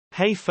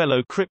Hey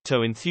fellow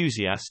crypto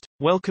enthusiast,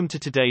 welcome to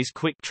today's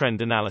quick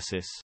trend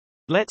analysis.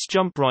 Let's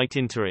jump right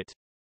into it.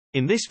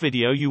 In this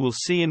video you will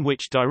see in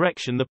which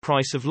direction the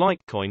price of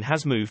Litecoin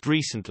has moved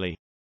recently.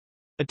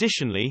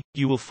 Additionally,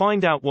 you will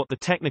find out what the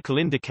technical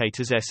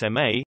indicators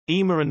SMA,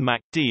 EMA and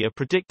MACD are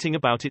predicting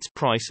about its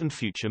price and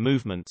future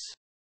movements.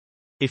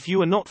 If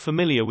you are not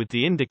familiar with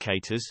the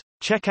indicators,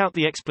 check out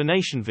the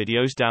explanation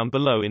videos down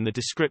below in the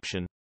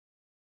description.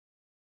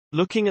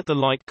 Looking at the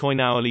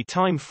Litecoin hourly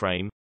time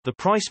frame, the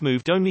price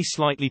moved only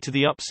slightly to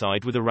the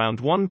upside with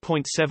around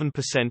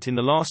 1.7% in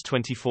the last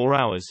 24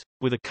 hours,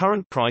 with a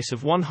current price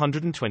of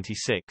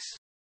 126.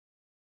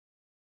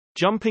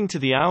 Jumping to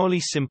the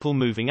hourly simple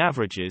moving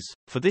averages,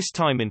 for this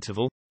time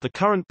interval, the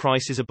current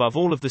price is above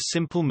all of the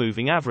simple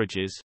moving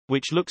averages,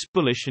 which looks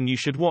bullish, and you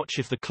should watch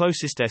if the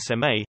closest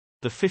SMA,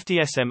 the 50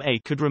 SMA,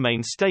 could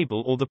remain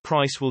stable or the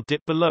price will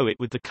dip below it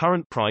with the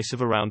current price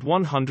of around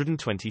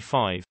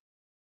 125.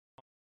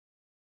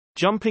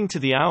 Jumping to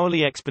the hourly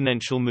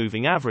exponential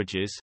moving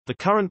averages, the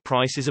current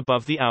price is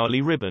above the hourly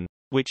ribbon,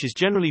 which is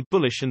generally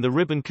bullish, and the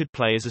ribbon could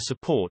play as a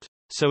support,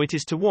 so it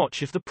is to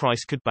watch if the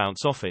price could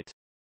bounce off it.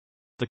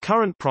 The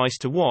current price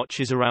to watch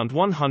is around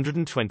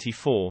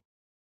 124.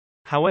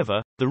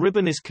 However, the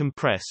ribbon is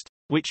compressed,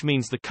 which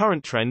means the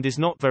current trend is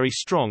not very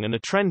strong and a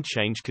trend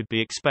change could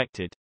be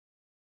expected.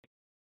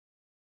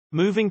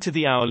 Moving to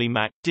the hourly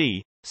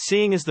MACD,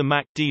 seeing as the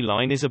MACD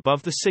line is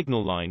above the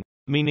signal line,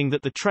 meaning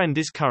that the trend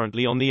is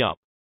currently on the up.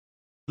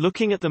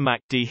 Looking at the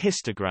MACD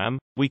histogram,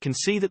 we can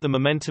see that the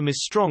momentum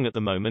is strong at the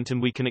moment, and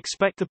we can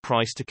expect the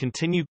price to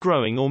continue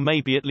growing or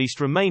maybe at least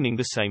remaining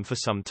the same for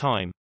some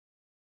time.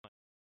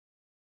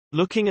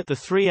 Looking at the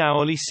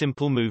 3-hourly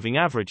simple moving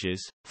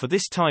averages, for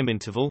this time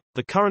interval,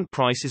 the current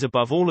price is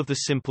above all of the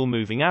simple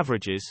moving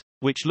averages,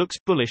 which looks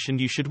bullish,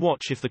 and you should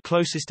watch if the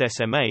closest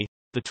SMA,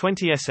 the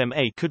 20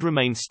 SMA, could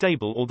remain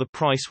stable or the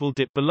price will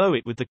dip below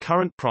it with the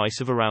current price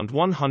of around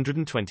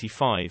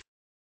 125.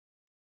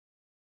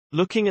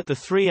 Looking at the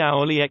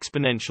 3-hourly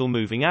exponential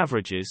moving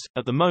averages,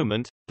 at the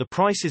moment, the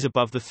price is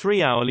above the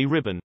 3-hourly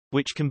ribbon,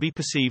 which can be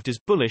perceived as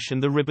bullish,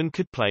 and the ribbon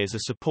could play as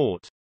a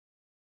support.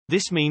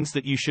 This means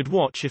that you should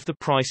watch if the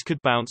price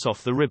could bounce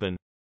off the ribbon.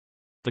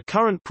 The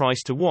current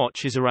price to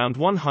watch is around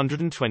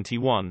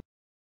 121.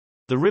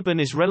 The ribbon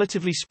is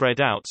relatively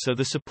spread out, so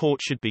the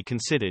support should be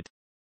considered.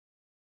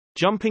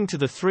 Jumping to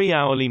the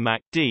 3-hourly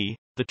MACD,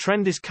 the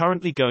trend is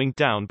currently going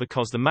down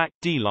because the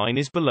MACD line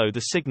is below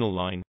the signal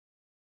line.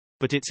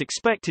 But it's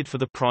expected for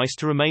the price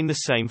to remain the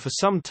same for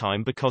some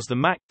time because the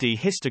MACD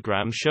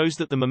histogram shows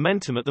that the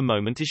momentum at the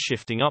moment is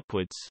shifting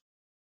upwards.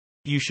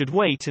 You should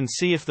wait and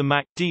see if the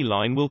MACD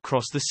line will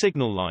cross the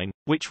signal line,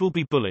 which will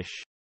be bullish.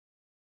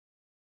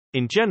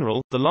 In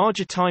general, the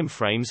larger time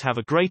frames have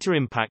a greater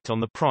impact on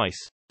the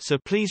price, so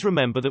please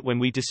remember that when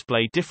we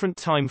display different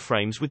time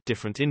frames with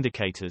different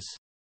indicators.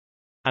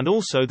 And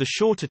also the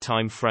shorter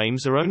time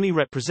frames are only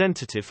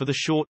representative for the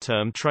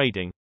short-term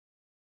trading.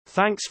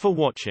 Thanks for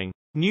watching.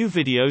 New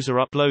videos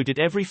are uploaded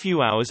every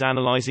few hours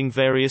analyzing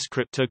various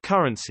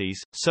cryptocurrencies,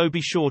 so be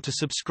sure to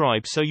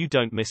subscribe so you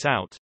don't miss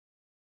out.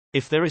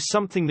 If there is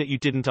something that you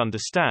didn't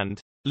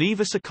understand,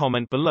 leave us a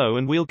comment below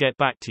and we'll get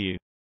back to you.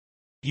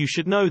 You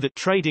should know that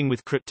trading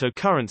with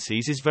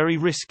cryptocurrencies is very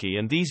risky,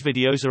 and these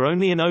videos are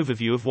only an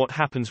overview of what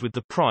happens with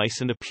the price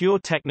and a pure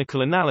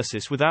technical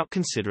analysis without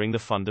considering the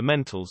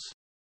fundamentals.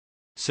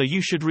 So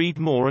you should read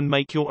more and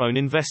make your own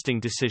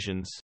investing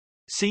decisions.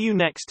 See you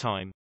next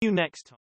time.